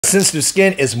sensitive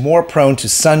skin is more prone to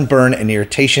sunburn and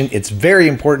irritation. It's very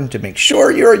important to make sure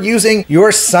you're using your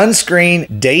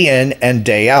sunscreen day in and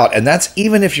day out, and that's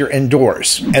even if you're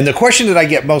indoors. And the question that I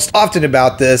get most often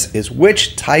about this is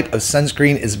which type of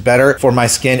sunscreen is better for my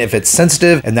skin if it's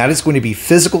sensitive, and that is going to be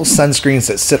physical sunscreens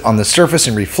that sit on the surface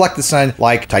and reflect the sun,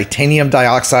 like titanium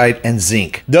dioxide and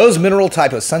zinc. Those mineral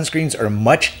type of sunscreens are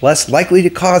much less likely to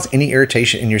cause any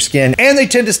irritation in your skin, and they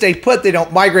tend to stay put. They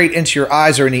don't migrate into your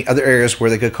eyes or any other areas where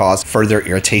they could cause further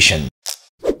irritation.